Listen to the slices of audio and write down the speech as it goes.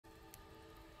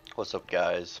What's up,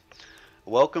 guys?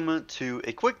 Welcome to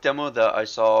a quick demo that I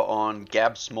saw on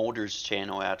Gab Smolder's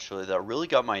channel, actually, that really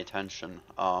got my attention.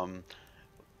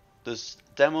 This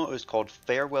demo is called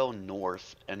Farewell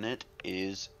North, and it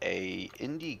is a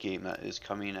indie game that is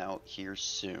coming out here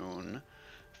soon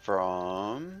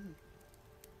from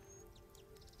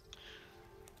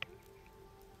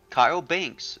Kyle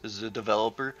Banks is the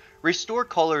developer. Restore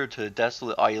color to the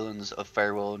desolate islands of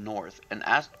Farewell North, an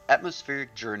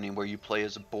atmospheric journey where you play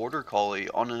as a border collie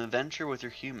on an adventure with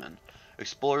your human.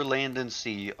 Explore land and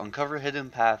sea, uncover hidden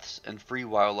paths, and free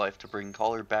wildlife to bring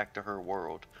color back to her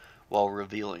world, while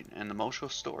revealing an emotional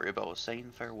story about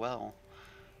saying farewell.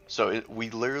 So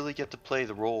we literally get to play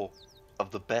the role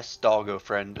of the best doggo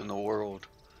friend in the world.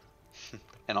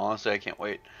 And honestly, I can't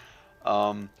wait.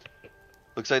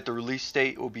 Looks like the release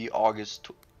date will be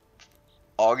August.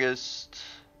 Well,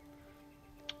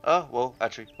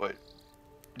 actually, wait.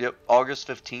 Yep, August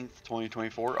 15th,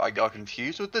 2024. I got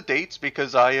confused with the dates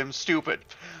because I am stupid.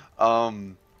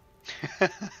 But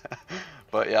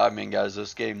yeah, I mean, guys,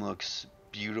 this game looks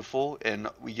beautiful, and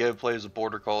we get to play as a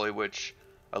border collie, which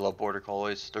I love border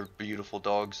collies. They're beautiful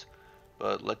dogs.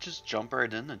 But let's just jump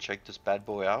right in and check this bad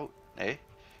boy out, eh?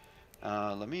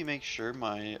 Let me make sure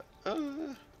my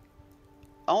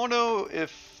I don't know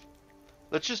if...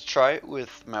 Let's just try it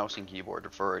with mouse and keyboard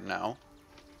for right now.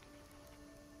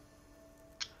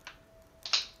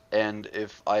 And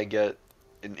if I get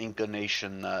an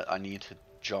inclination that I need to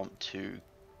jump to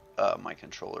my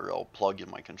controller, I'll plug in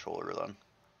my controller then.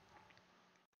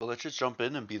 But let's just jump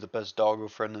in and be the best doggo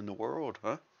friend in the world,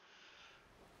 huh?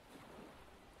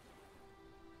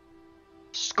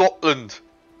 Scotland!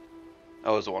 I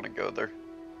always want to go there.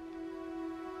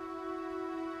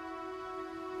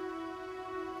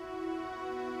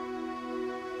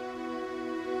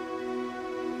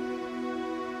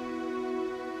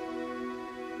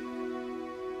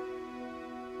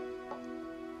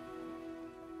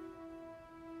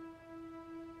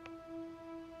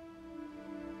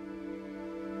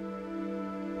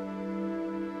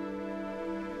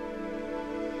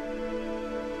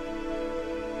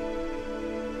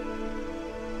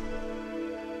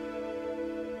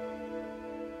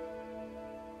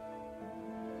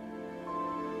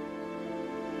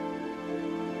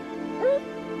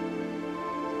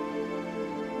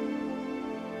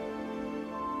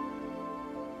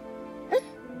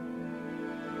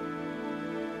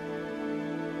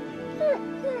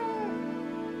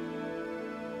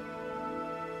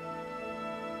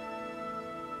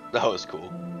 That was cool.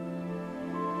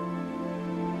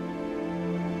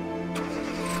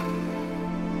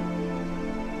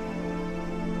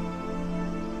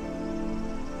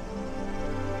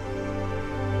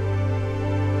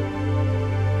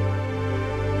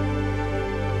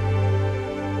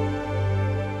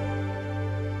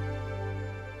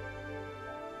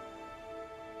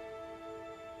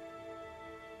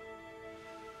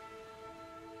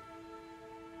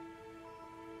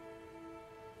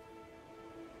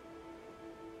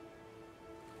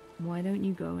 Why don't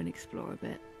you go and explore a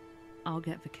bit? I'll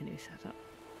get the canoe set up.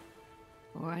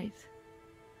 Alright?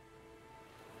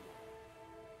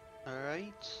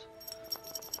 Alright.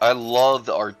 I love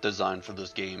the art design for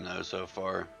this game though so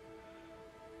far.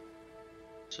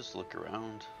 Just look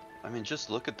around. I mean, just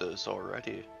look at this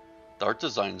already. The art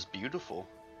design is beautiful.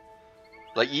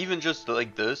 Like, even just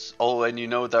like this. Oh, and you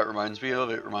know what that reminds me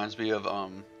of? It reminds me of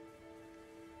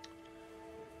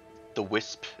the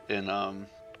Wisp in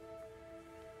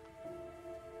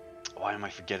why am I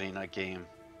forgetting that game?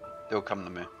 They'll come to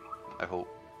me, I hope.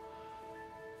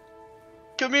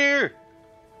 Come here!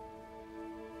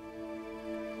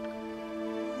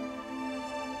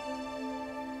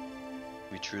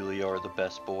 We truly are the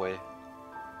best boy.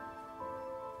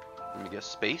 Let me guess,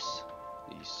 space?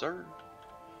 Yes, sir.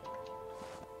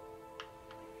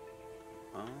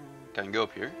 Can I go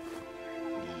up here?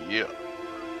 Yeah.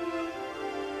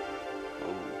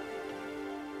 Oh.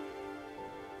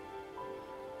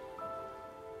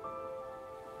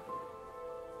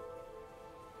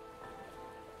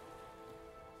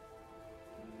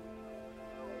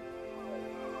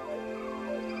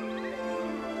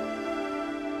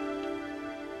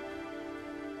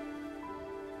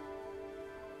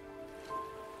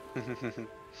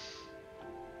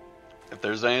 If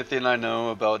there's anything I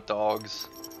know about dogs,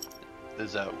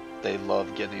 is that they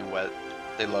love getting wet.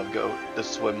 They love the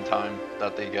swim time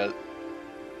that they get.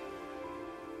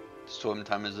 Swim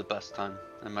time is the best time,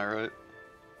 am I right?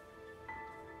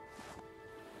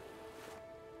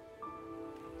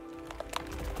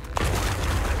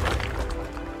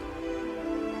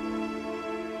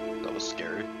 That was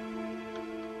scary.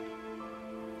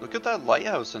 Look at that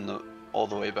lighthouse in the all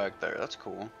the way back there. That's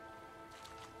cool.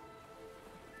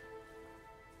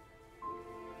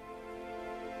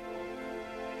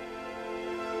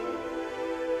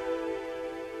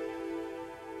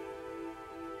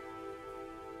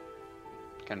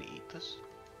 Can I eat this?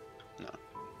 No.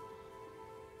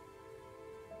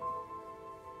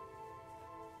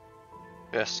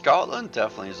 Yeah, Scotland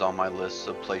definitely is on my list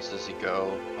of places to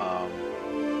go.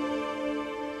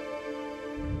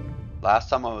 Last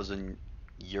time I was in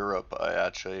Europe,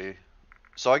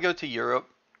 so I go to Europe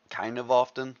kind of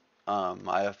often.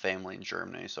 I have family in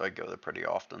Germany, so I go there pretty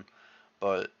often.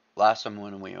 But last time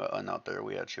when we went out there,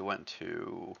 we actually went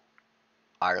to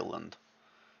Ireland,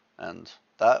 and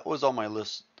that was on my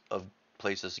list of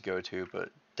places to go to. But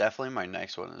definitely my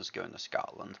next one is going to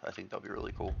Scotland. I think that'll be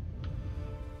really cool.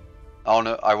 I don't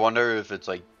know. I wonder if it's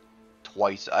like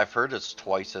twice. I've heard it's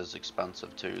twice as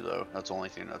expensive too, though. That's the only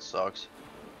thing that sucks.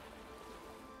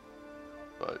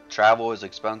 But travel is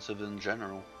expensive in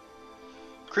general.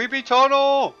 Creepy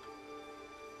tunnel!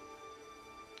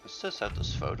 Let's just have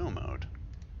this photo mode.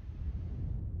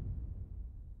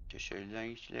 Just a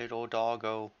nice little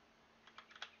doggo.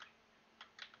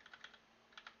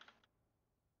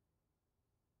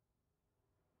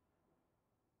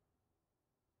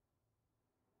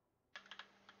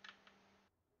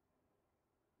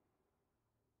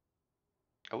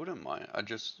 I wouldn't mind. I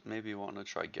just maybe want to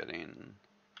try getting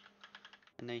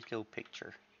a nice little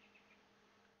picture.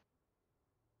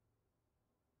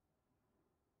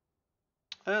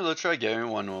 Let's try getting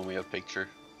one when we have picture.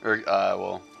 Or,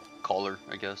 well, color,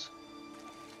 I guess.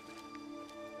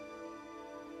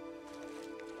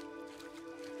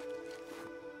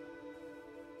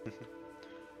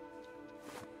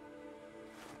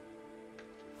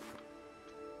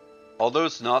 Although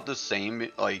it's not the same,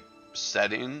 like,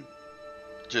 setting,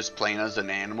 just playing as an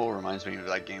animal reminds me of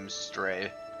that game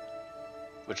Stray.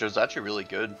 Which was actually really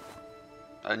good.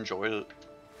 I enjoyed it.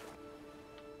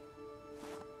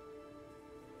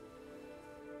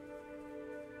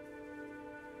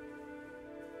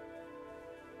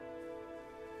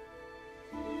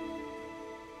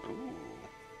 Ooh.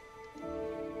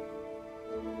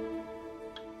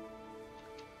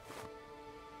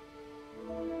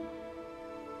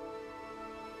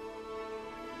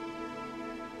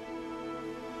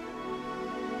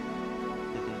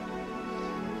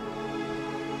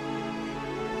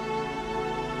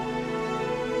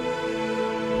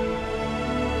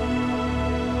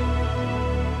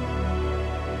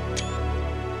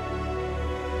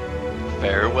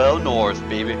 Farewell North,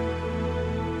 baby.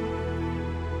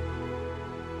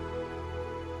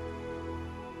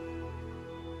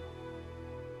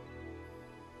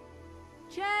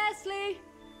 Chesley!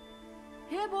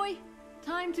 Here, boy.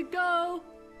 Time to go.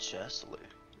 Chesley.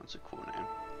 That's a cool name.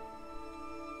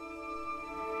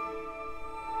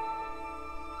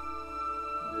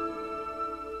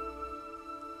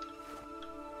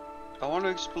 I want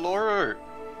to explore.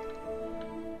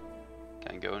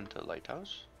 Can I go into the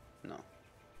lighthouse? No.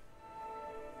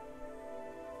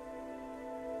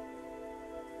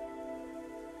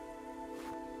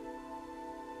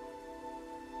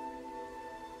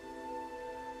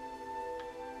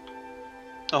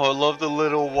 Oh, I love the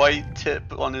little white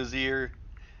tip on his ear.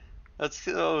 That's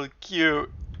so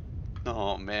cute.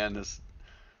 Oh man,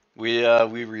 we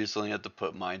recently had to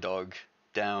put my dog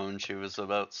down. She was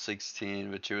about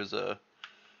 16, but she was a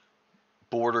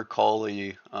border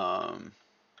collie.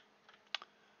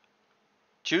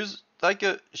 She was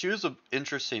an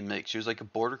interesting mix. She was like a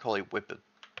border collie whippet,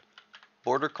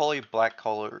 border collie black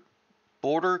collar,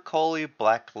 border collie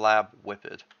black lab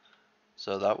whippet.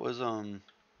 So that was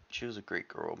she was a great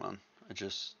girl, man. I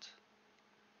just,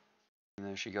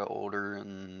 she got older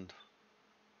and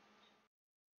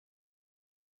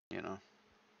you know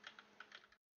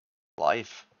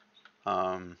life.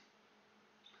 Um,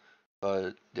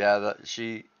 but yeah,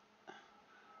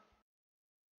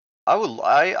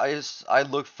 I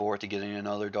look forward to getting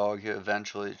another dog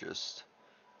eventually. Just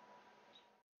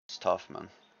it's tough, man.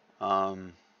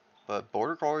 Um, but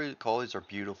collies are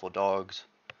beautiful dogs.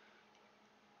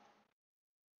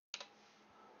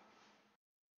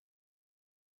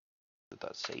 Did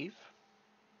that save?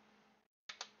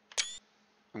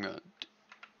 I'm gonna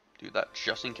do that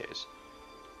just in case.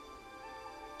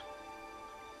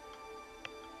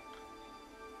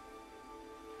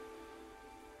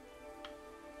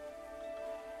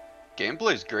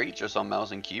 Gameplay is great just on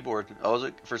mouse and keyboard. I was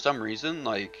like, for some reason,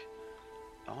 like,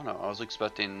 I don't know, I was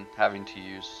expecting having to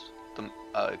use the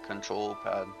control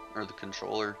pad or the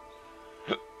controller.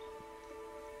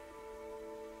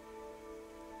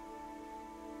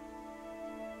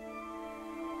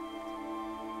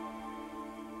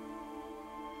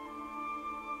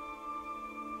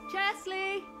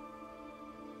 Chesley!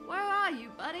 Where are you,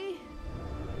 buddy?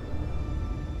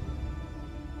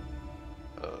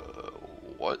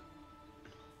 What?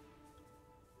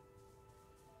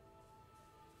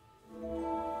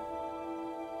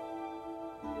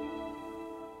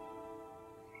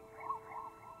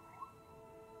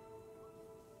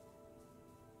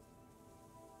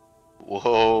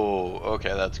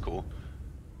 okay, that's cool.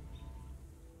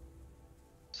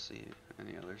 Let's see,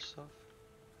 any other stuff?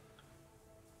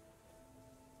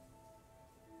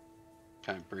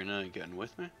 Can I bring it again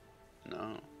with me?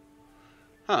 No.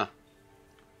 Huh.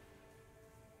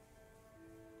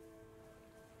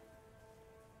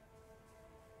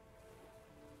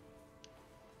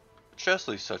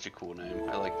 Chesley's such a cool name.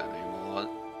 I like that name a lot.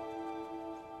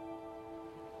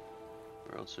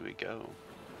 Where else do we go?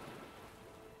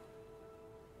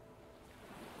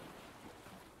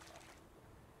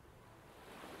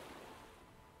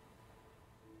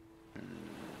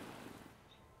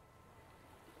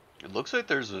 It looks like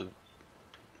there's a...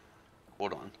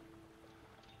 Hold on.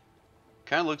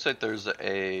 Kind of looks like there's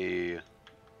a...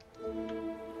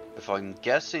 If I'm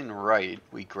guessing right,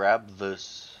 we grab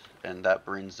this and that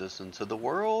brings us into the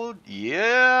world.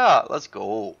 Yeah! Let's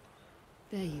go.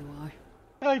 There you are.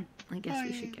 I guess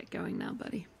we should get going now,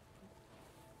 buddy.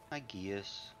 I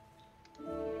guess.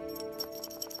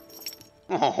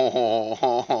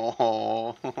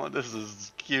 Oh, this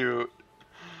is cute.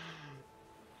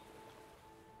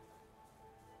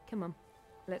 Come on,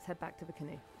 let's head back to the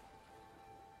canoe.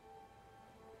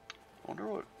 I wonder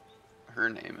what her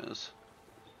name is.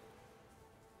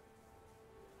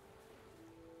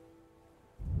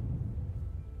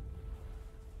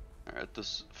 Alright,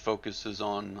 this focuses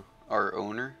on our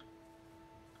owner.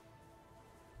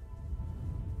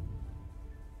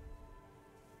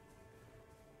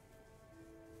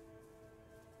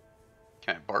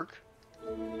 Can I bark?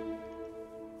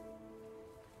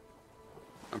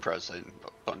 I'm pressing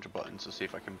a bunch of buttons to see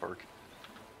if I can bark.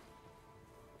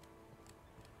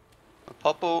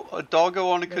 A doggo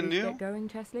on a Ready to canoe? get going,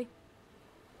 Chesley?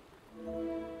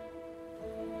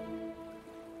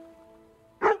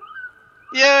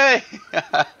 Yay!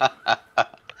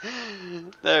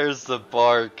 There's the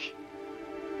bark.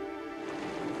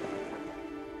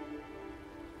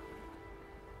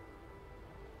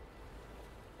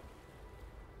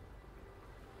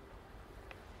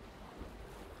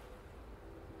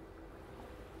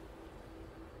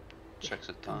 Checks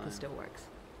the time. Compass still works.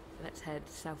 Let's head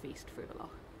southeast through the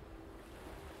loch.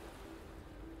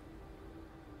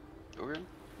 Okay.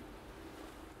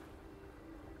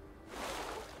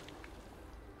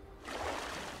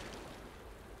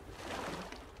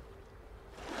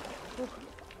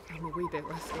 I'm a wee bit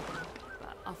rusty,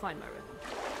 but I'll find my rhythm.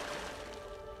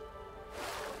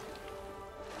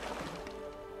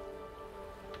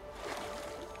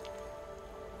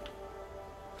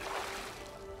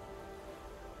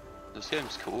 This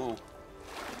game's cool.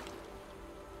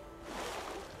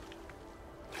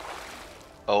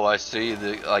 Oh, I see.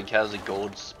 The like has a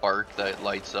gold spark that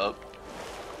lights up.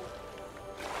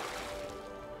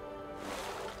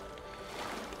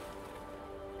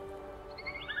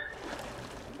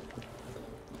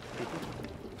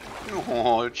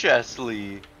 Oh,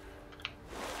 Chesley.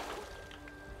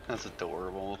 That's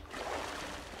adorable.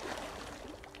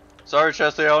 Sorry,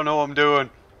 Chesley, I don't know what I'm doing.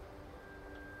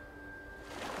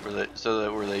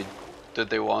 Did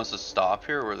they want us to stop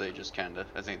here, or were they just kinda,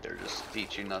 I think they're just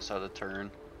teaching us how to turn.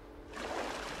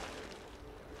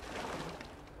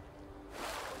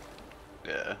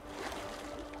 Yeah.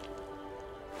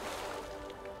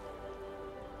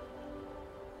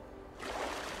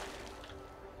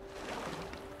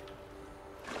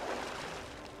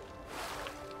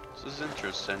 This is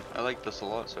interesting. I like this a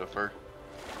lot so far.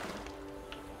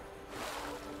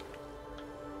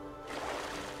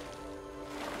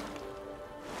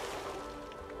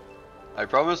 I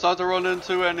promise not to run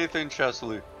into anything,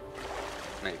 Chesley.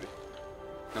 Maybe.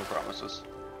 No promises.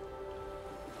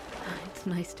 It's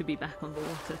nice to be back on the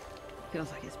water.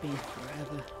 Feels like it's been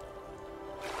forever.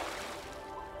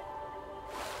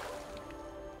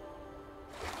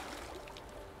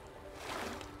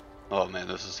 Oh man,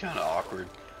 this is kind of awkward.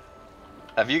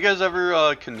 Have you guys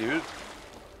ever canoed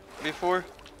before?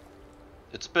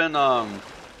 It's been I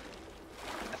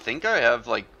think I have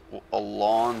like a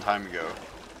long time ago.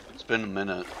 It's been a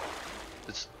minute.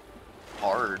 It's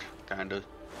hard, kinda.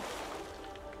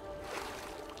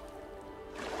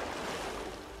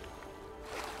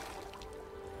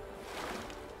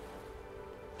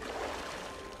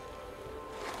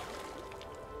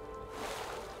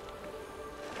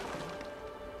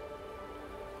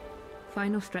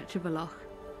 Final stretch of a loch,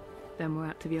 then we're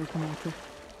out to the open water.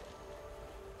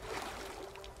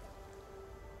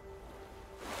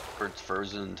 It's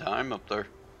frozen in time up there.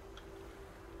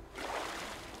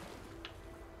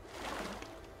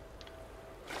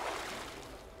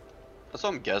 That's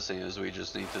what I'm guessing is we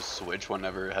just need to switch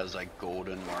whenever it has like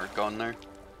golden mark on there.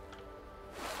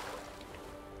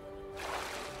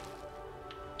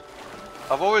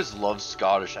 I've always loved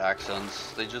Scottish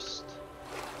accents. They just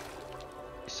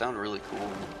sound really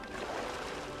cool.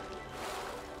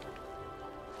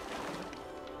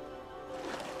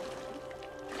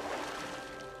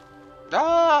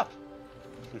 Ah!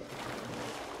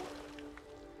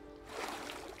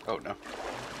 Oh no.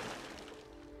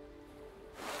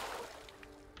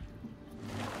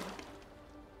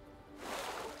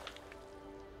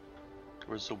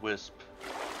 Where's the wisp?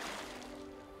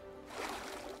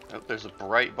 Oh, there's a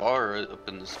bright bar up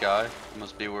in the sky.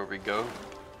 Must be where we go.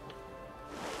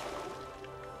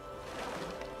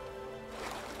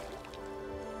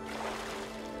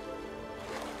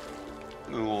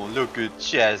 Oh, look at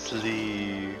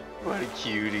Chesley. What a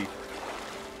cutie.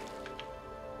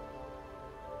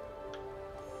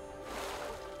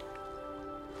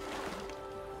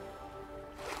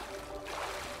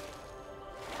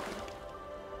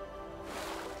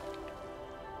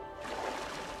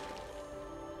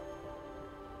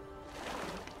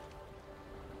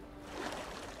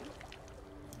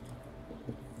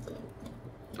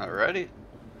 Alrighty.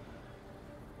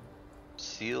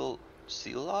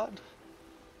 Sealod?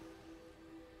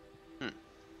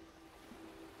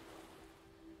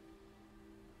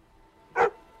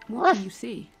 What can you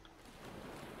see?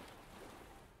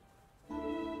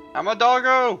 I'm a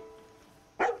doggo!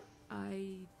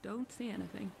 I don't see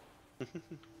anything. Could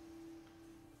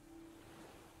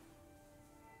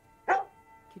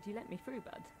you let me through,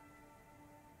 bud?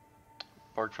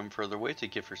 Bark from further away to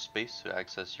give her space to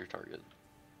access your target.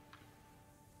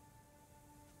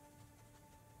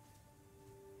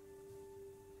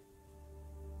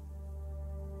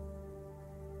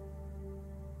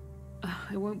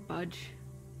 I won't budge.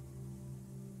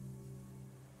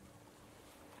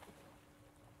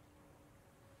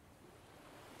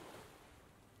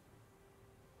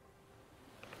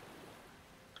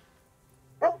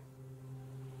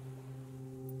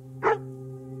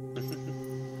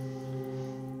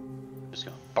 Just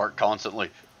gonna bark constantly.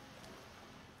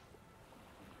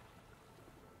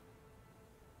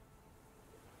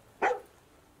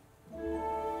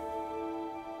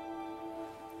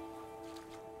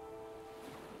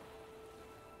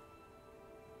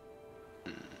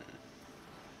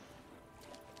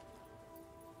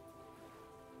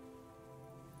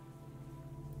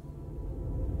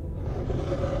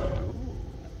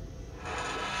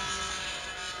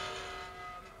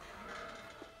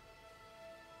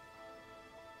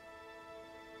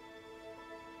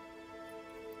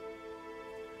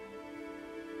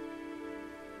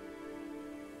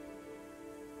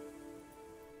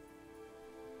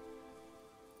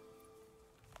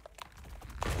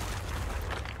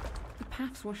 The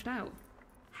path's washed out.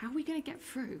 How are we gonna get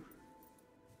through?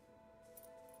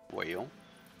 Whale.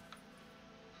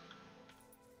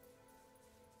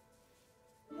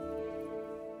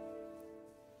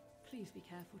 Please be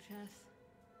careful, Chess.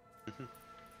 Hey,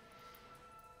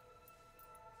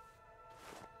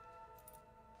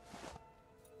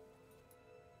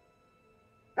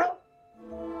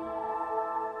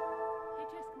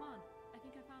 Chess, come on. I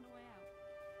think I found a way out.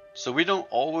 So we don't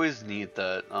always need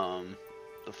that,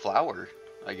 the flower,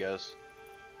 I guess.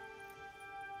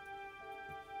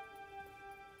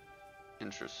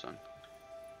 Interesting.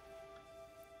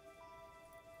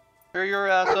 Hurry your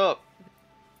ass up!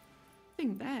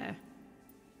 Thing there.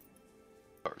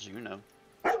 As far as you know.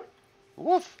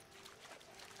 Woof!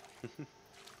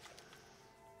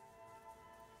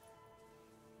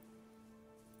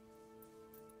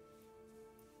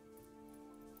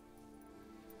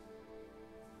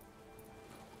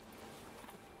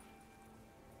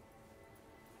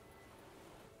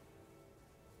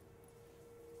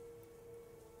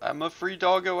 I'm a free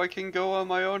doggo, I can go on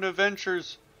my own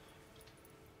adventures.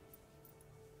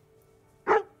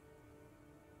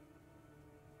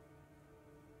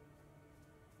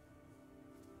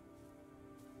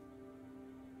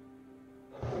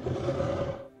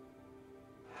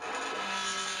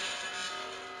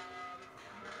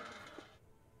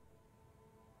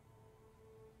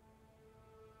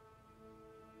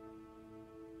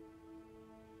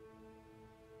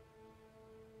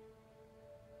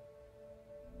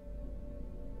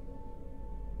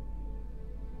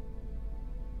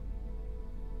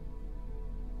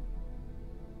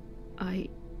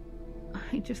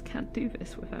 I just can't do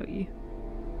this without you.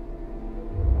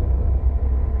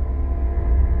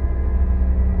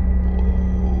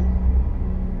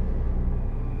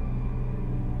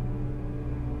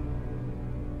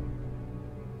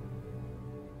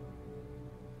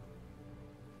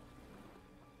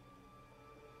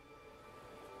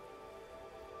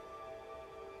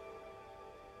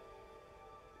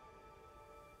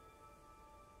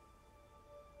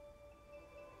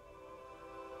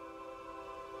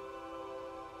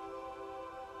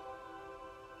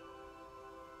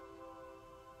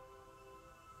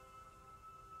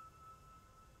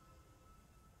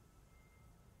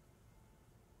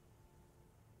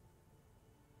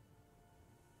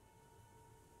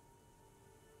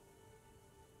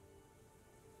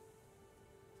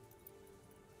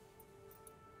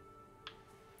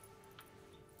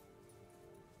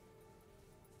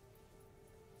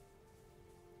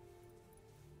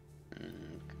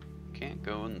 can't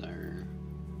go in there.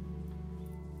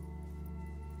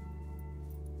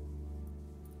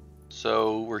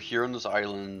 So we're here on this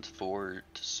island to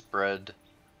spread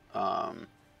some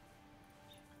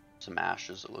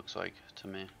ashes, it looks like to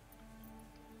me.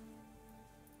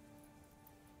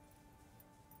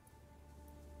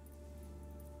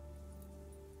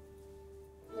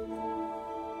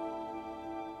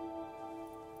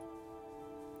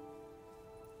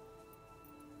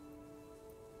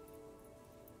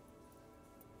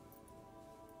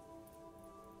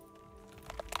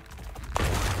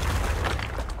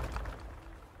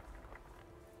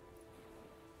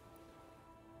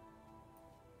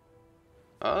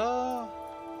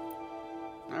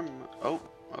 Oh,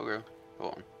 okay.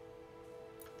 Hold on.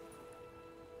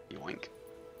 Yoink.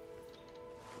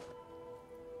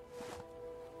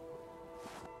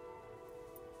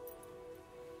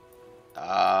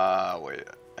 Wait.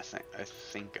 I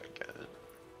think I get it.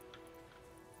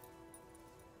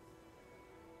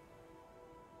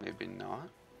 Maybe not.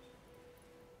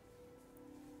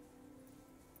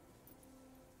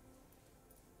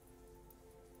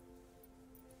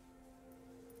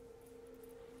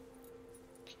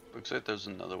 Looks like there's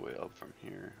another way up from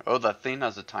here. Oh, that thing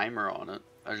has a timer on it.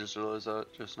 I just realized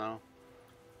that just now.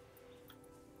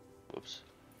 Whoops.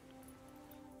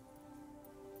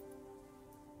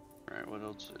 Alright, what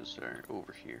else is there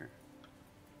over here?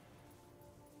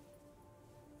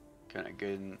 Can I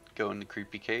go in the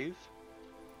creepy cave?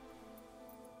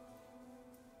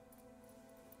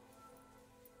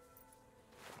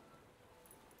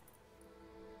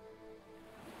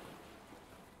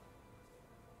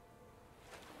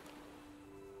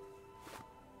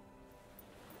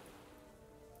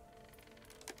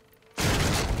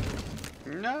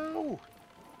 No!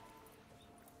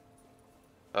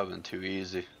 That would've been too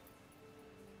easy.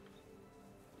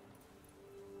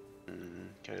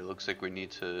 Okay, looks like we need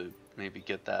to maybe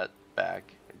get that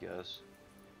back, I guess.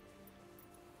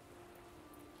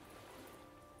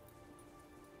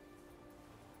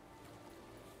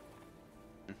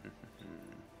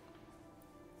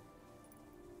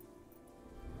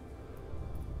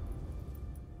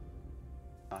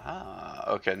 Aha,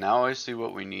 okay, now I see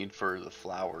what we need for the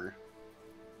flower.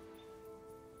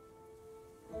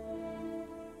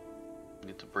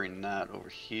 Need to bring that over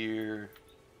here.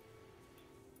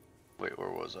 Wait,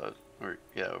 where was that? Or,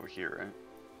 yeah, over here,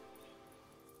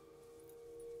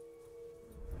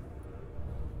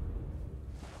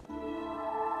 right?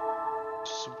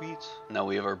 Sweet. Now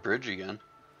we have our bridge again.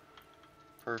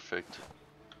 Perfect.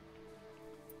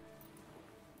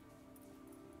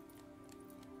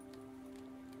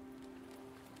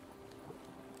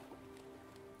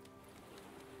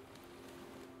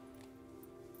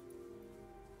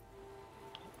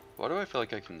 Why do I feel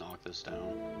like I can knock this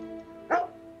down?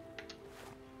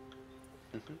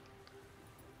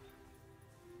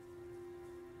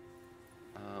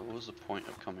 What was the point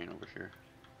of coming over here?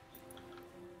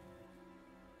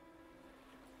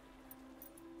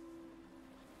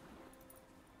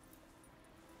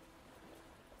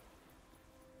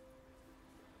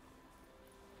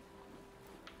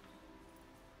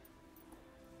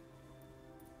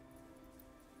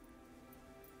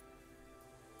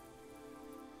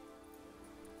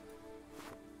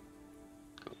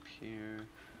 Go up here.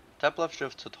 Tap left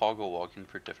shift to toggle walking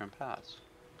for different paths.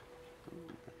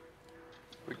 Ooh.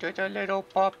 We did a little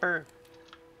popper.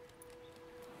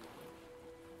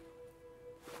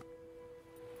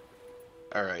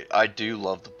 Alright, I do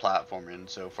love the platforming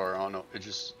so far. I don't know, I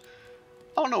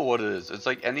don't know what it is. It's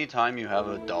like anytime you have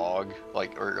a dog,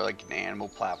 or like an animal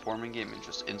platforming game, it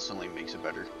just instantly makes it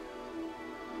better.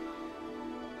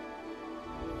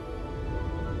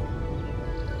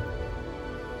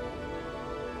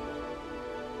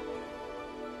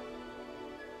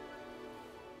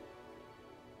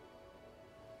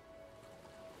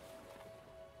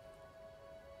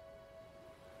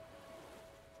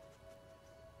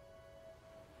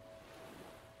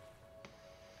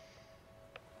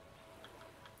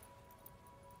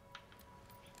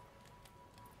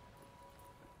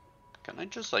 Can I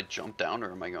just like jump down,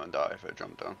 or am I gonna die if I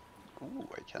jump down? Ooh,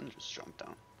 I can just jump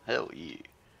down. Hell yeah.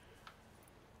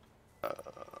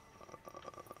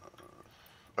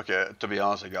 Okay, to be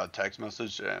honest, I got a text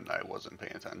message and I wasn't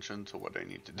paying attention to what I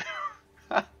need to do.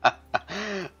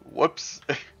 Whoops.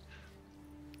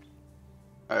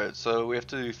 Alright, so we have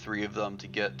to do 3 of them to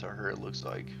get to her, it looks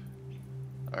like.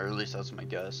 Or at least that's my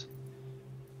guess.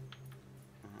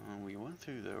 We went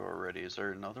through there already. Is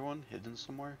there another one hidden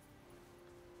somewhere?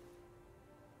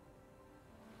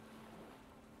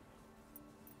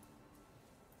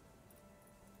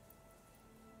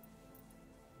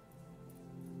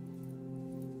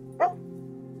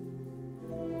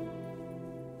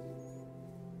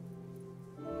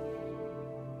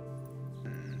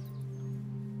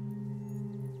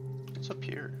 What's up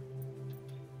here?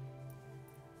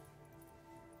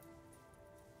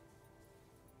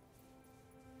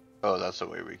 Oh, that's the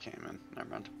way we came in. Never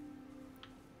mind.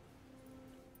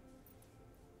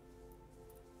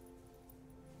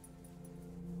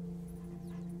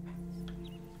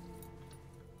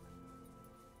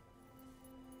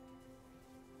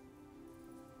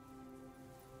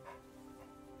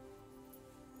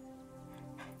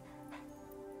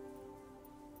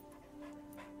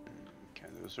 Okay,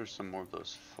 those are some more of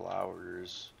those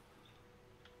flowers.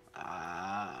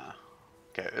 Ah.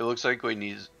 Okay, it looks like we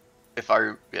need, if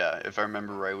I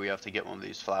remember right, we have to get one of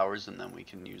these flowers and then we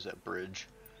can use that bridge.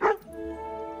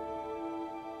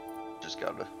 Just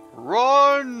gotta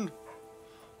run!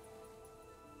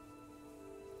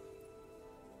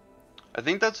 I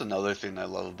think that's another thing I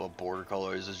love about border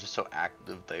collies is just how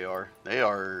active they are. They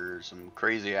are some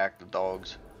crazy active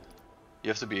dogs. You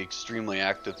have to be extremely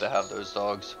active to have those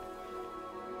dogs.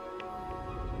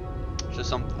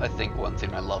 Just I think one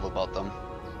thing I love about them.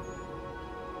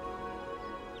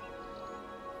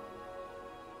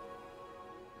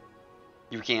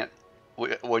 You can't,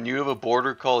 when you have a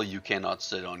border collie, you cannot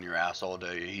sit on your ass all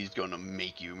day. He's gonna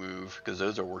make you move, because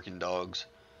those are working dogs.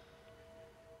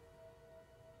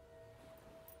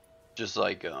 Just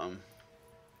like, I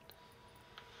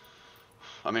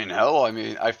mean, hell, I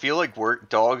mean, I feel like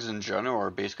dogs in general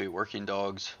are basically working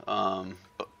dogs.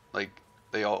 But like,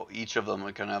 each of them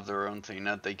kind of have their own thing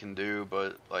that they can do,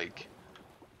 but like,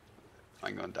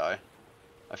 I'm gonna die.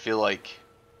 I feel like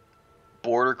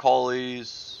border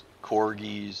collies,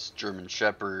 corgis, German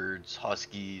shepherds,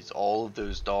 huskies, all of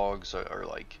those dogs are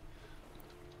like,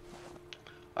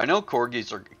 I know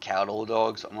corgis are cattle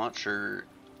dogs. I'm not sure.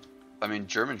 I mean,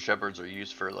 German shepherds are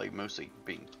used for like mostly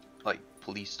being like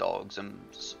police dogs, and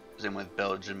same with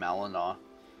Belgian Malinois.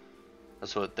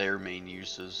 That's what their main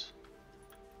use is,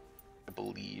 I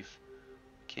believe.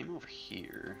 Came over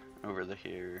here,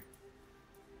 here.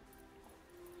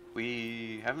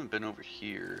 We haven't been over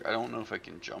here. I don't know if I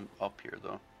can jump up here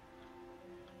though.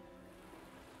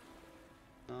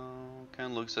 No,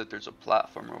 kind of looks like there's a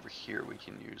platform over here we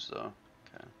can use though.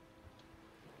 Okay.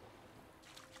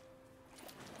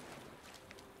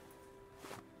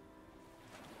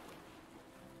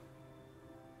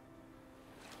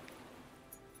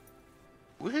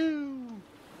 Woohoo!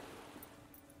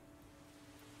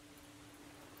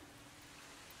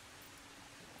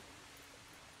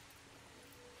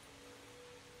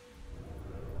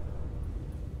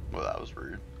 Well, that was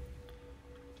rude.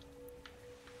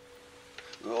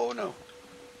 Oh no.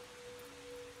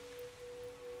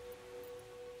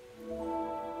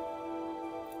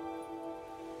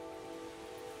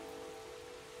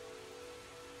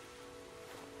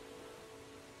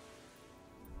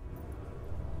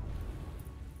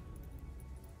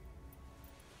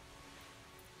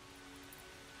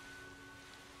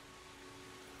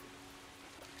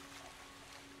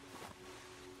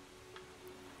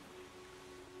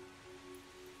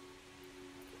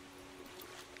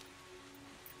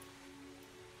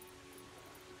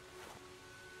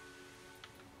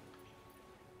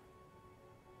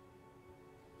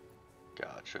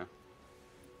 Gotcha.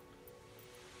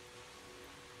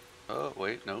 Oh,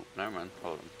 wait, nope, never mind.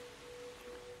 Hold on.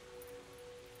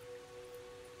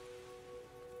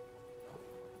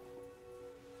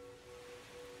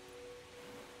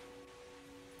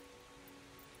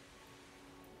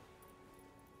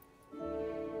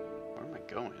 Where am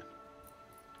I going?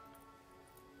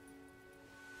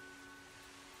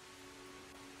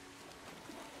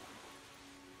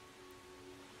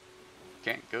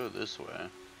 Can't go this way,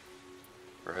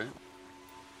 right?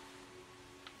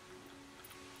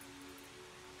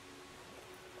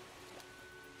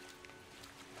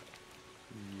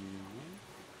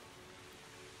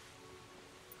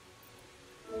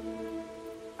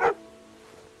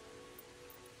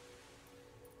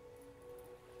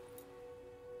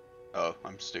 Oh,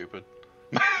 I'm stupid.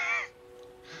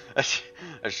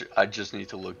 I just need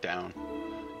to look down.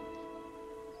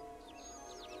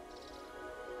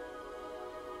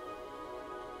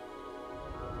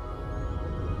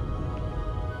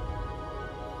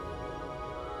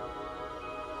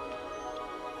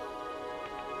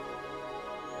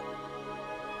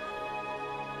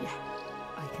 Yeah,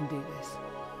 I can do this.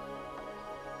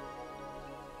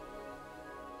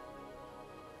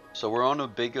 So we're on a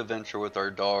big adventure with our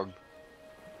dog.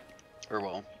 Or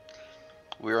well,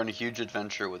 we're on a huge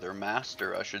adventure with our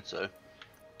master, I should say,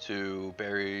 to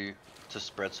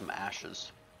spread some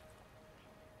ashes.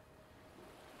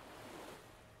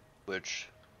 Which,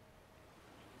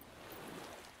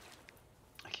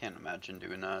 I can't imagine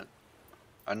doing that.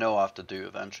 I know I'll have to do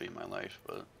eventually in my life,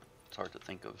 but it's hard to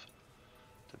think of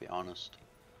to be honest.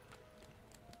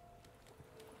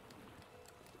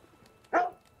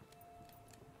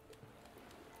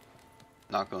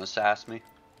 Not gonna sass me.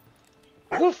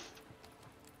 Woof!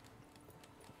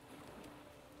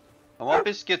 I want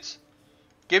biscuits.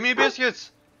 Give me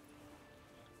biscuits!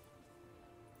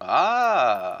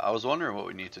 Ah, I was wondering what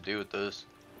we need to do with this.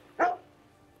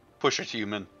 Push it,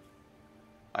 human.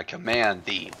 I command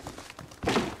thee.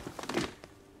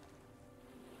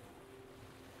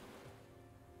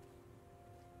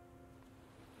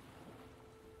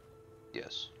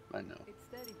 Yes, I know. It's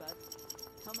steady, bud.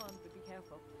 Come on, but be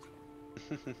careful.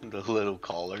 The little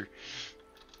collar.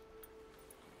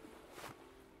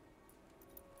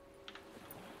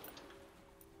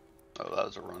 Oh, that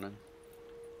was a running.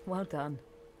 Well done.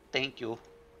 Thank you.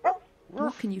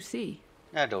 What can you see?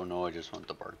 I don't know, I just want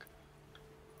the bark.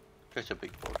 Just a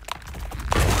big bark.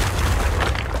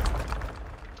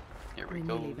 Here we We're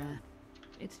go. nearly there.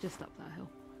 It's just up that hill.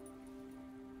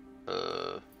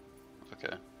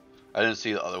 Okay. I didn't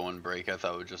see the other one break, I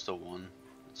thought it was just a one.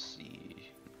 Let's see.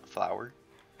 A flower.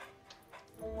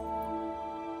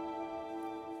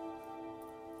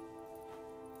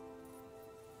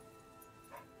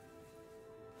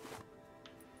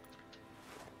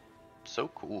 So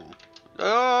cool.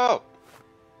 Oh!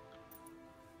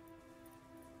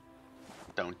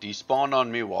 Don't despawn on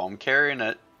me while I'm carrying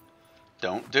it.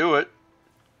 Don't do it.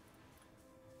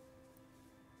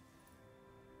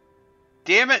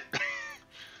 Damn it!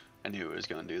 I knew it was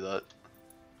gonna do that.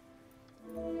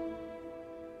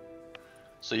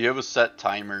 So you have a set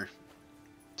timer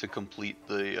to complete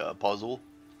the puzzle.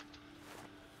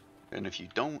 And if you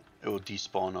don't, it will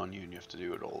despawn on you and you have to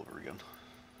do it all over again.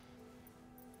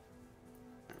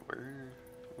 Where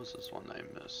was this one I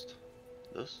missed?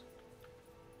 This?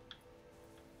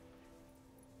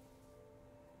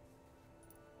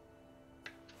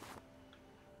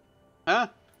 Huh?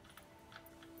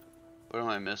 What am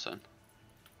I missing?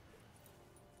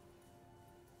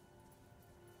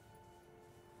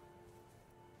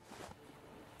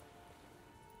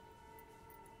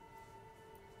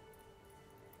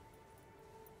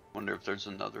 Wonder if there's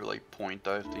another like point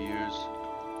I have to use.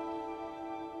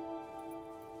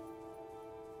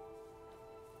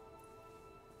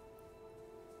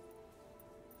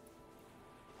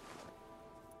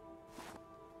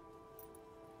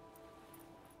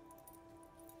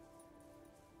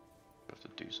 I have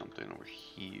to do something over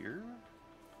here.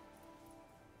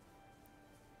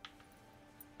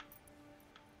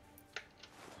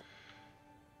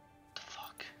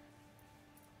 Fuck.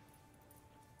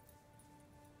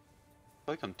 I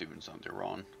feel like I'm doing something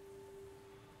wrong.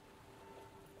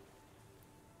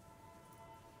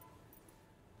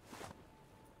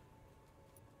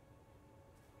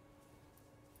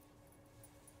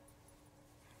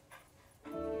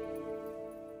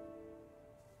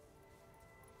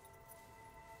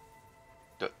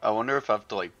 I wonder if I have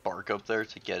to like bark up there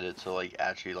to get it to like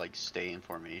actually like stay in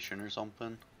formation or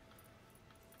something.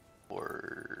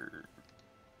 Or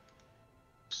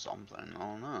something, I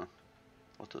don't know.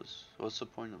 What's the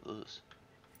point of this?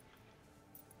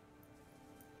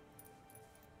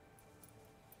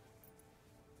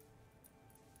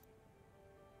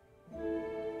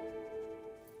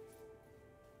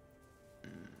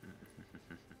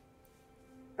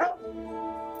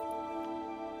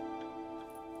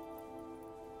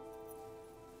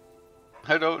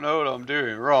 I don't know what I'm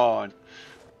doing wrong.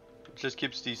 It just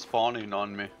keeps despawning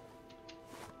on me.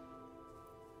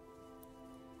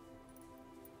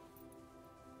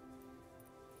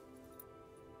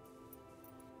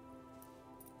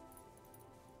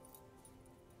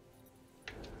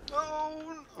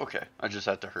 Oh, okay. I just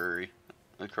had to hurry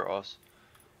across.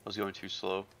 I was going too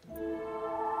slow.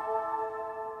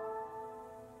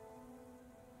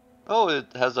 Oh, it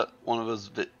has one of those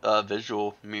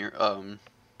visual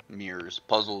mirrors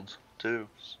puzzled too.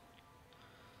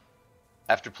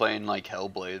 After playing like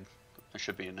Hellblade, I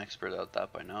should be an expert at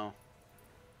that by now.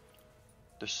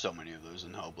 There's so many of those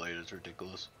in Hellblade, it's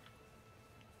ridiculous.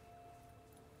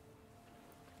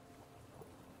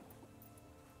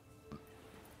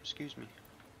 Excuse me.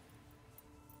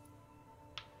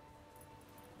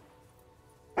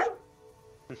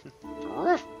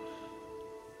 Roof.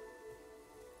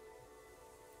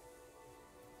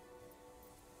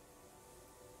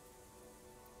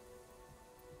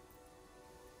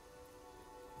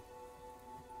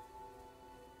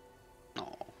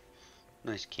 Oh,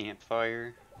 nice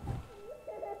campfire.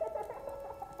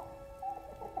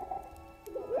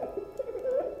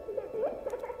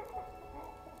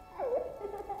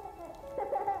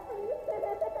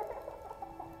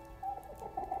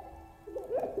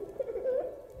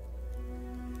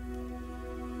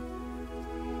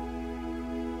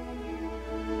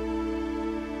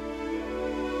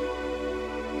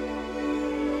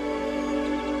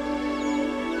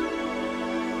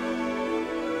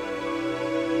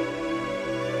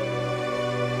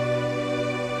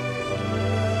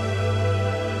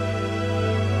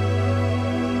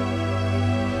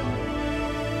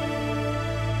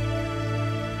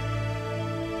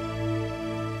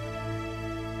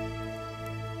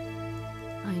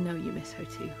 so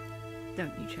too.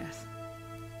 Don't you, Chess?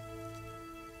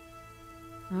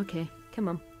 Okay, come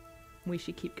on. We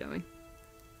should keep going.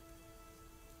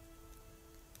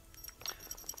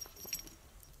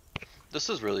 This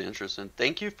is really interesting.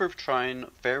 Thank you for trying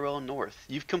Farewell North.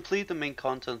 You've completed the main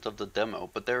content of the demo,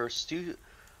 but there are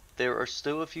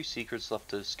still a few secrets left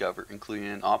to discover, including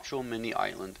an optional mini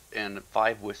island and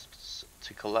 5 wisps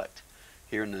to collect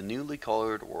here in the newly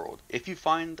colored world. If you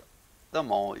find them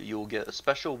all, you will get a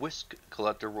special wisp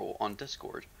collector role on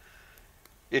Discord.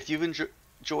 If you've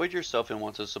enjoyed yourself and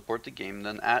want to support the game,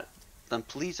 then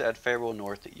please add Farewell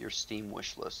North to your Steam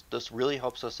wishlist. This really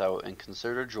helps us out, and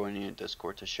consider joining in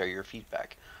Discord to share your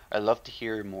feedback. I'd love to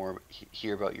hear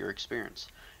about your experience.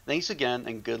 Thanks again,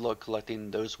 and good luck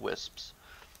collecting those wisps.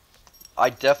 I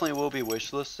definitely will be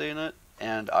wishlisting it,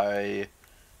 and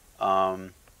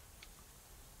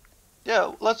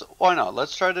yeah, why not?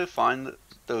 Let's try to find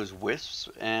those wisps,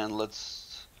 and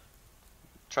let's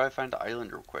try to find the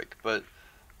island real quick. But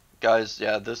guys,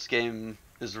 yeah, this game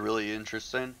is really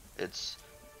interesting.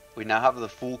 We now have the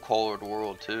full colored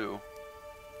world too.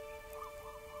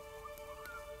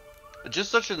 It's just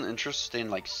such an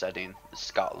interesting setting,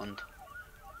 Scotland.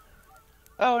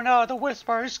 Oh no, the wisps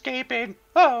are escaping!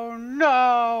 Oh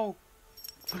no!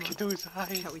 Look at those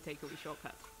eyes. Shall we take a wee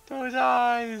shortcut? Those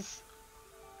eyes!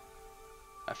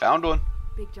 I found one.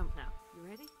 Big jump now. You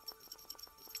ready?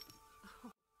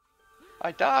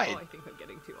 I died. Oh, I think I'm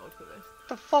getting too old for this.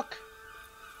 The fuck?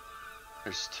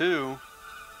 There's 2.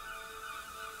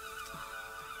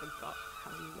 I forgot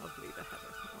how lovely the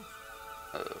heather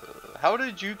smells. How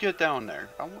did you get down there?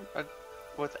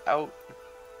 Without...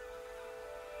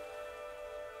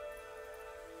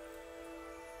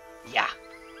 Yeah.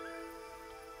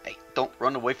 Hey, don't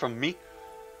run away from me.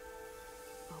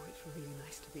 Oh, it's really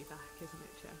nice to be back, isn't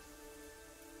it, Chess?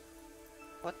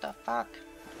 What the fuck?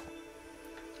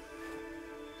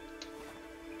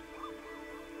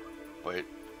 Wait.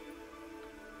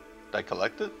 Did I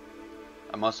collect it?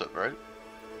 I must have, right?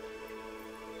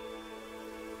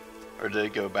 Or did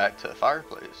it go back to the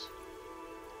fireplace?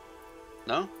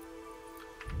 No?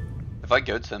 If I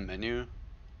go to the menu...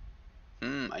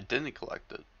 I didn't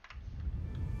collect it.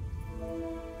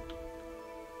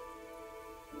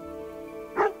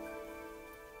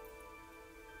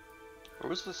 Where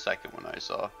was the second one I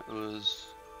saw? It was...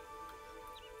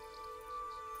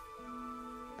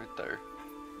 right there.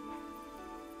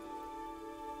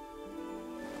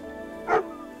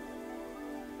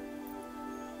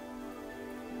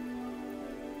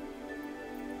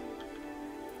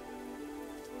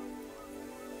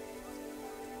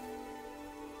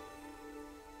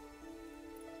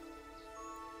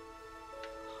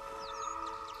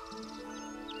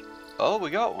 Oh,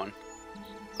 we got one.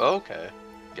 Okay.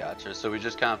 Gotcha. So we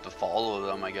just kind of have to follow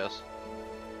them, I guess.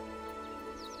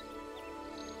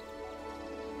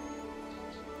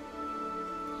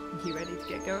 You ready to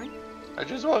get going? I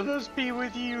just want to be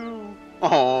with you.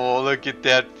 Oh, look at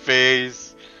that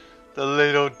face. The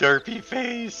little derpy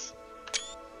face.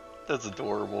 That's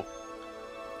adorable.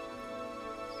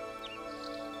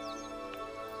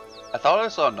 I thought I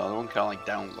saw another one kind of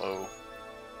down low.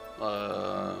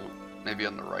 Maybe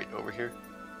on the right over here.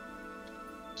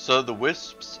 So the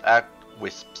wisps act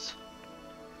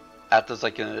as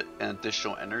an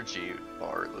additional energy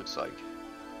bar, it looks like.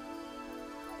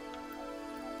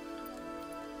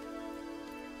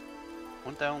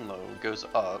 One down low goes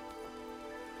up.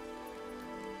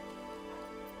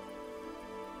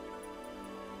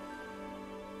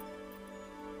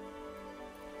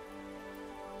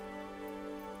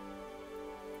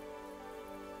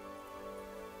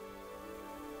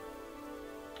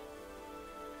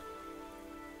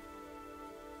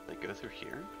 Go through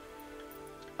here?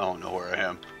 I don't know where I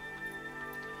am.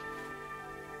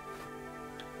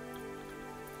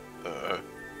 Where'd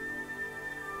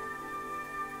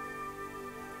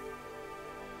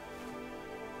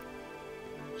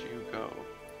you go?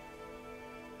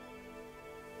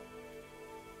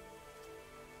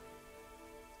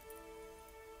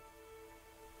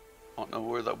 I don't know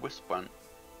where that wisp went.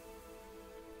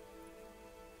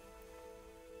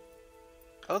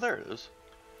 Oh, there it is.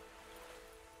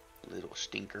 Little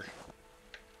stinker.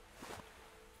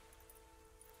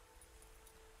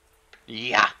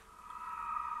 Yeah.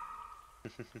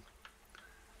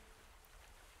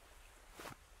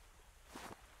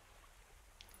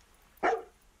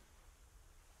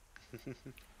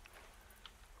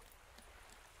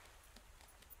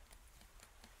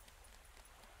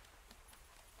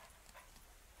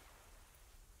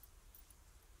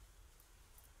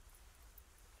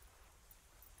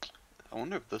 I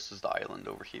wonder if this is the island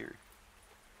over here.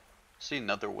 See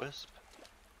another wisp.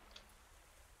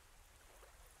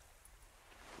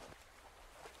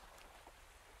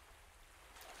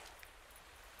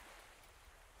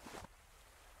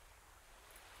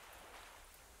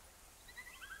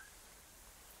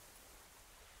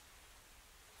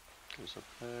 Goes up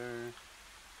there.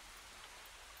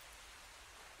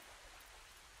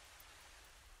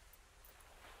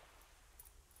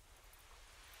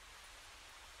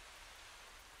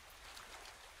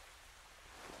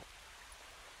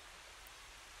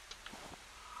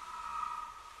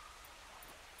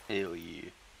 Hell yeah.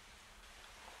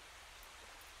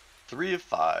 3 of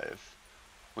 5.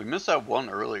 We missed that one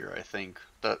earlier, I think.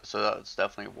 So that's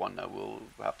definitely one that we'll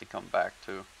have to come back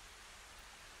to.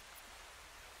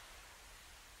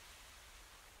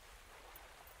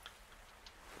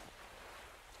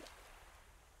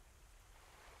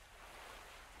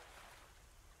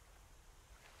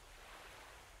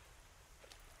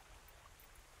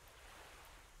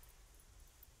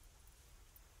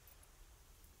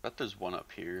 Bet there's one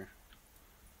up here.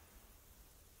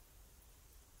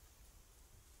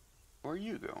 Where are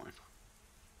you going?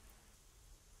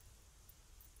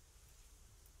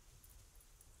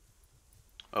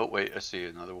 Oh wait, I see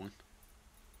another one.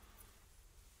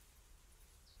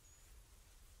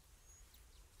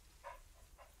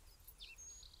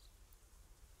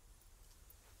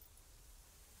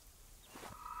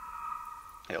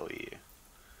 Hell yeah.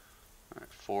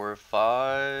 Alright, 4 of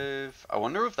 5. I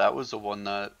wonder if that was the one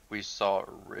that we saw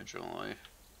originally.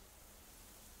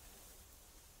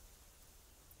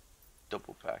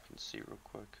 Double back and see real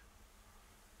quick.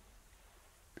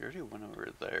 We already went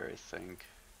over there, I think.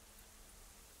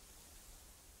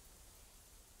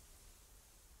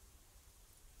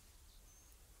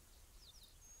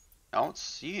 I don't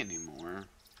see anymore.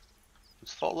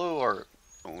 Let's follow our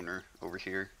owner over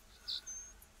here.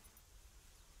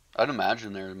 I'd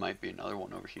imagine there might be another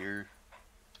one over here.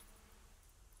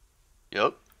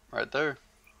 Yep, right there.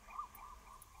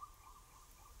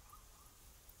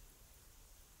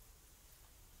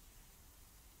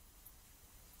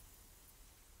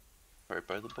 Right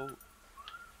by the boat.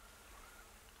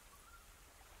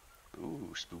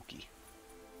 Ooh, spooky.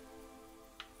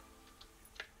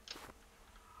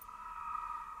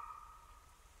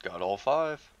 Got all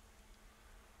 5.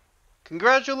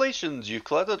 Congratulations! You've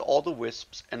collected all the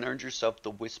wisps and earned yourself the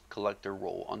Wisp Collector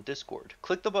role on Discord.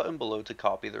 Click the button below to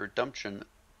copy the redemption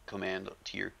command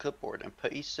to your clipboard and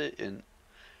paste it in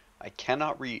I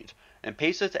cannot read and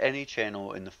paste it to any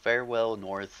channel in the Farewell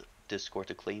North Discord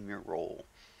to claim your role.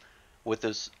 With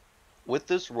this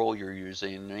role your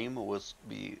username will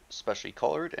be specially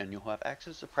colored and you'll have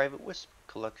access to private Wisp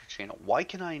Collector channel. Why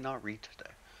can I not read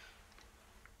today?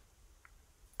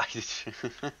 I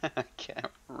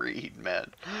can't read,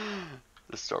 man.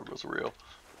 This struggle's real.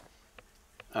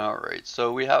 Alright,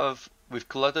 so we've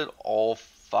collected all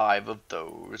 5 of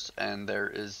those, and there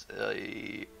is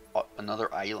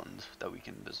another island that we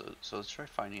can visit. So let's try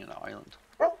finding an island.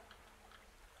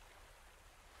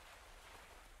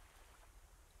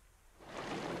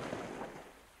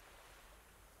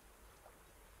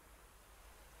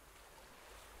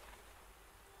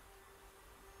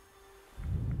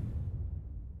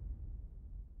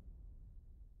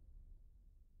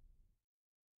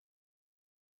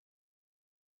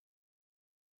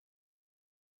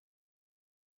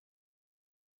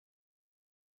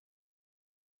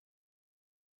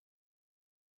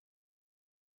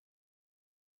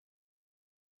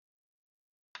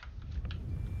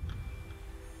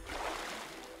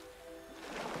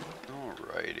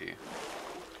 Alrighty.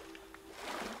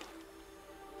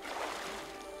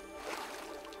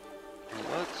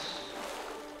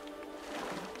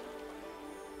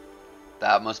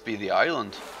 That must be the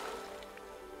island.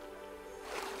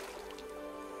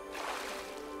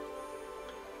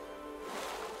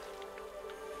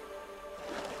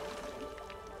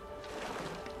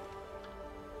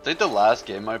 I think the last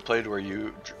game I played where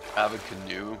you have a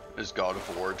canoe is God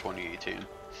of War 2018.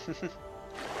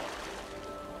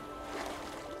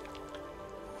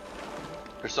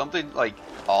 There's something like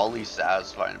oddly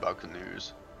satisfying about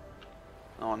canoes.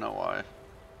 I don't know why.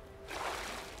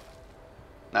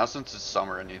 Now since it's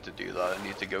summer I need to do that. I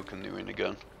need to go canoeing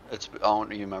again. I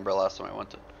don't even remember last time I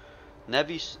went to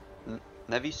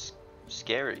Nevi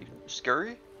Scary.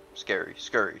 Scurry.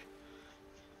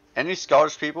 Any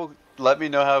Scottish people, let me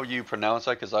know how you pronounce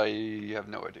that, because I have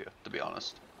no idea, to be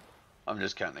honest. I'm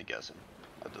just kind of guessing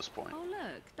at this point. Oh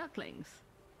look, ducklings.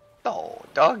 Oh,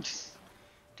 ducks!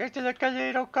 Just like a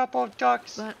little couple of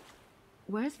ducks. But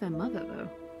where's their mother, though?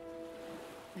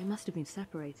 They must have been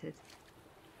separated.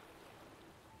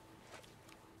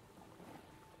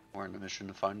 We're on a mission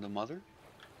to find the mother?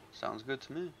 Sounds good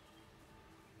to me.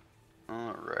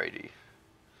 Alrighty.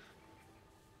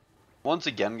 Once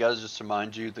again, guys, just to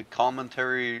remind you, the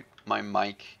commentary, my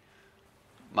mic,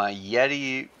 my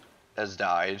Yeti has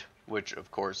died, which, of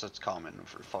course, that's common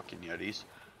for fucking Yetis.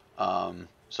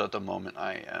 So at the moment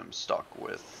I am stuck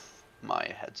with my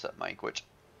headset mic, which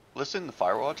listening to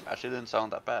Firewatch actually didn't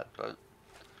sound that bad, but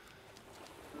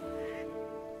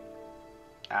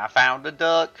I found a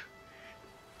duck.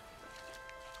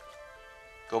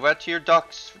 Go back to your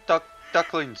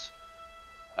ducklings.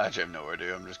 I actually have no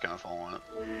idea, I'm just kind of following it.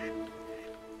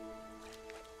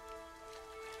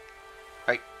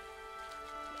 Right.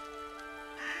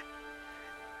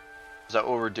 Is that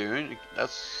what we're doing?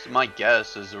 That's my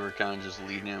guess, is we're kind of just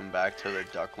leading them back to their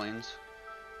ducklings.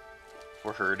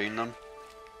 We're herding them.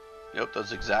 Yep,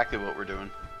 that's exactly what we're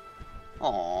doing.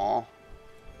 Aww.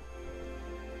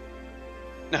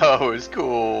 No, it's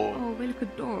cool. Oh, they look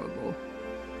adorable.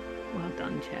 Well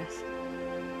done, Chess.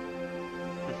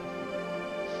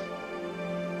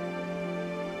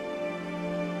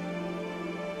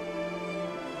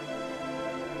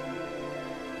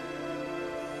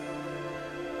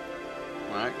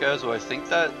 Alright guys, well I think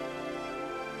that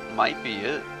might be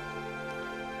it.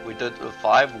 We did the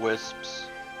 5 wisps,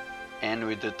 and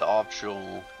we did the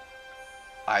optional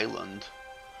island.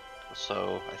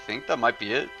 So I think that might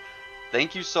be it.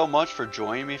 Thank you so much for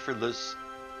joining me for this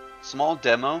small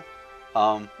demo.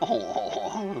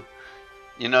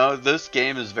 You know, this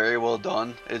game is very well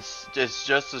done. It's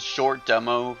just a short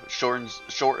demo, short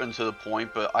and to the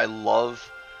point, but I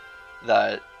love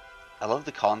that. I love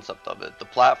the concept of it. The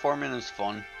platforming is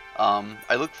fun.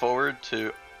 I look forward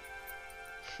to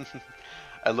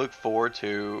I look forward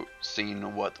to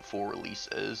seeing what the full release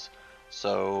is.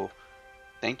 So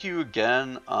thank you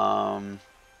again.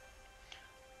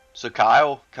 So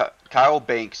Kyle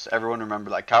Banks, everyone remember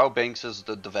that. Kyle Banks is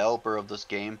the developer of this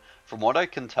game. From what I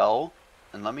can tell,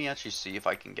 and let me actually see if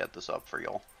I can get this up for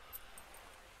y'all.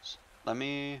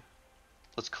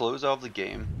 Let's close out the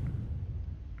game.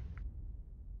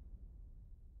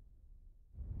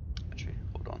 Actually,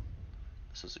 hold on.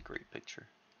 This is a great picture.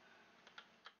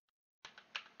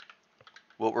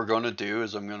 What we're going to do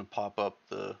is I'm going to pop up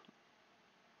the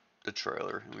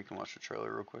trailer, and we can watch the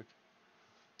trailer real quick.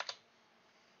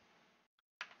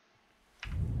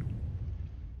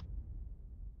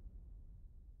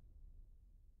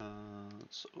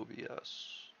 It's OBS.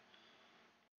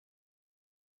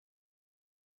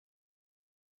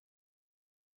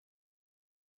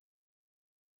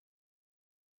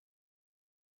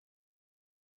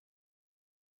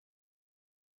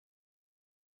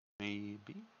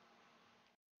 Maybe.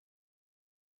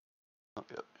 Oh,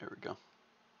 yeah, here we go.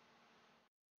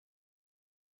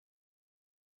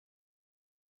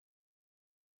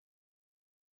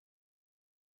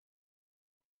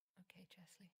 Okay,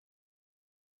 Chesley.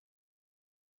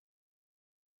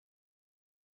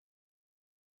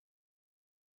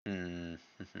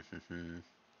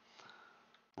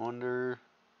 Wonder.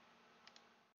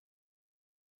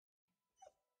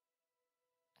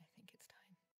 I think it's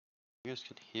time. You guys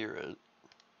can hear it.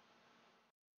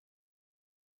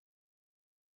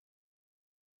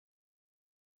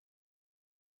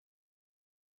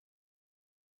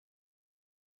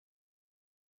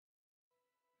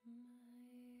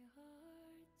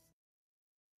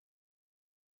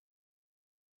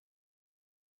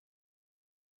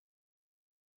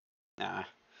 Nah.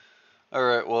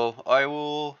 Alright, well, I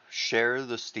will share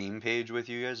the Steam page with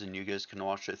you guys, and you guys can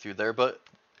watch it through there. But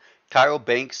Kyle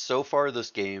Banks, so far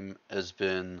this game has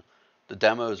been, the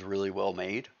demo is really well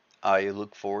made. I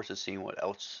look forward to seeing what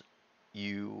else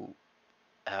you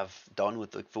have done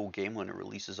with the full game when it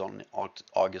releases on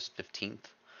August 15th.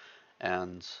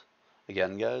 And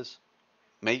again, guys,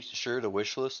 make sure to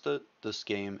wishlist it. This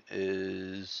game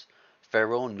is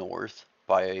Farewell North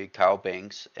by Kyle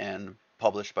Banks and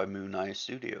published by Mooneye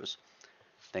Studios.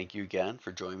 Thank you again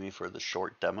for joining me for the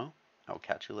short demo. I'll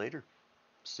catch you later.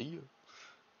 See you.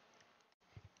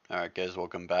 Alright guys,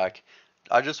 welcome back.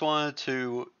 I just wanted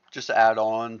to add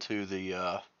on to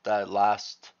the that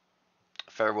last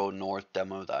Farewell North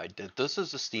demo that I did. This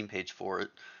is the Steam page for it,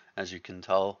 as you can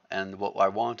tell. And what I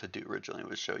wanted to do originally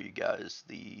was show you guys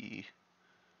the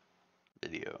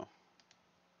video.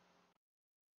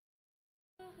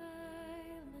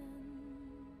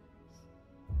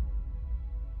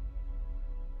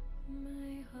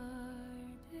 My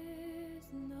heart is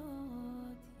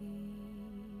not here.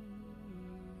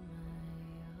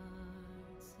 My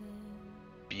heart's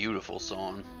Beautiful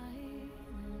song.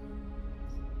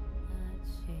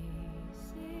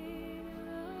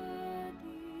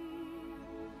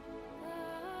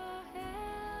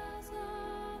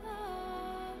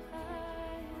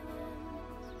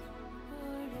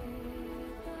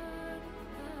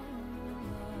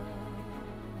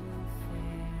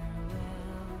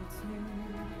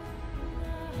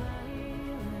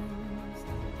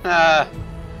 Ah,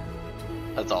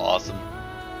 that's awesome.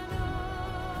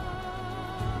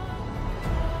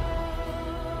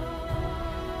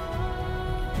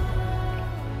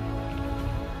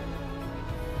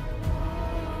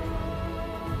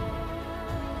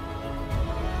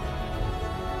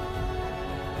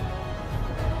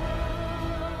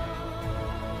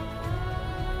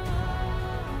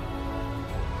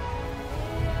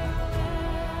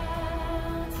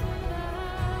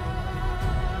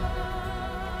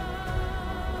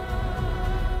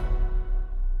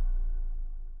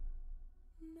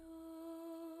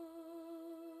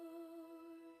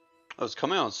 Oh, it's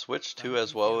coming on Switch too, Thank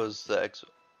as you well very as the X.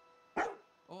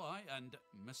 Oh, aye, and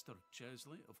Mr.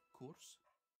 Chesley, of course.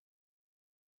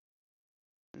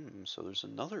 So there's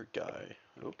another guy.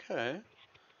 Okay,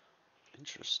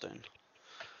 interesting.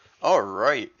 All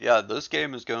right, yeah, this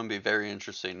game is going to be very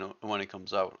interesting when it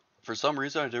comes out. For some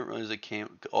reason, I didn't realize it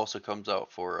also comes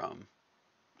out for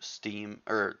Steam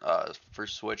or for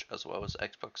Switch as well as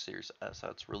Xbox Series S.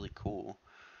 That's really cool.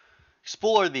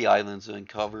 Explore the islands and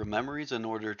uncover memories in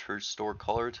order to restore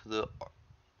color to the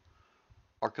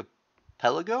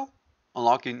archipelago,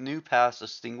 unlocking new paths,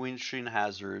 extinguishing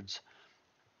hazards,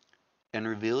 and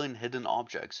revealing hidden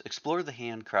objects. Explore the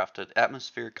handcrafted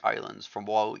atmospheric islands from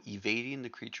while evading the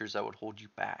creatures that would hold you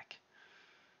back.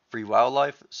 Free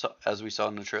wildlife, so, as we saw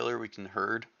in the trailer, we can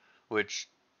herd, which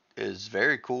is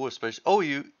very cool.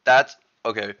 Especially, that's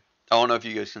okay. I don't know if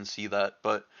you guys can see that,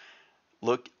 but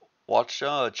look, watch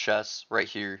Chess right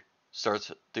here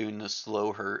starts doing the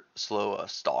slow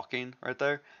stalking right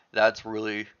there. That's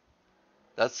really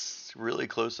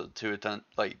close to a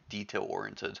like detail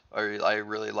oriented. I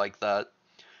really like that.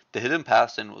 The hidden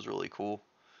passing was really cool.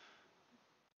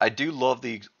 I do love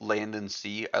the land and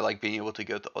sea. I like being able to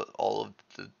go to all of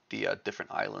the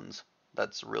different islands.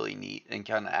 That's really neat and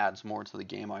kind of adds more to the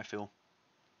game, I feel.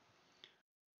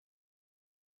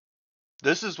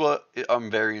 This is what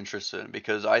I'm very interested in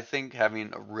because I think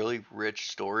having a really rich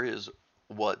story is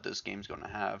what this game's going to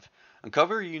have.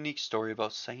 Uncover a unique story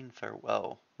about saying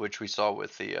farewell, which we saw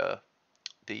with the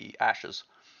Ashes.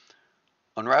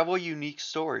 Unravel a unique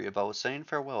story about saying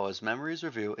farewell as memories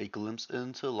reveal a glimpse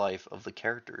into the life of the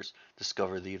characters.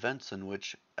 Discover the events in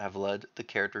which have led the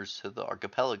characters to the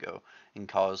archipelago and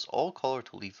caused all color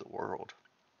to leave the world.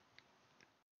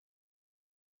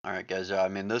 Alright guys, I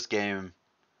mean this game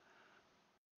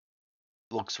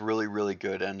looks really really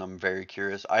good and I'm very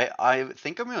curious. I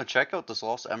think I'm gonna check out this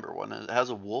Lost Ember one. It has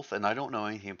a wolf and I don't know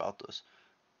anything about this.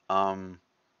 Um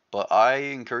but I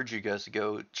encourage you guys to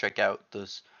go check out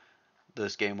this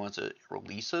game once it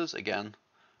releases again.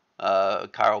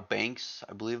 Kyle Banks,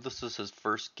 I believe this is his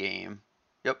first game.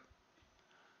 Yep.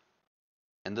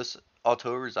 And this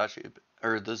October is actually,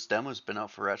 or this demo's been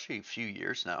out for actually a few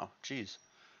years now. Jeez.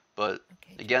 But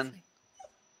Okay, again, Chesley. It's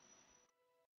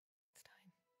time.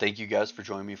 thank you guys for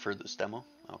joining me for this demo.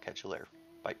 I'll catch you later.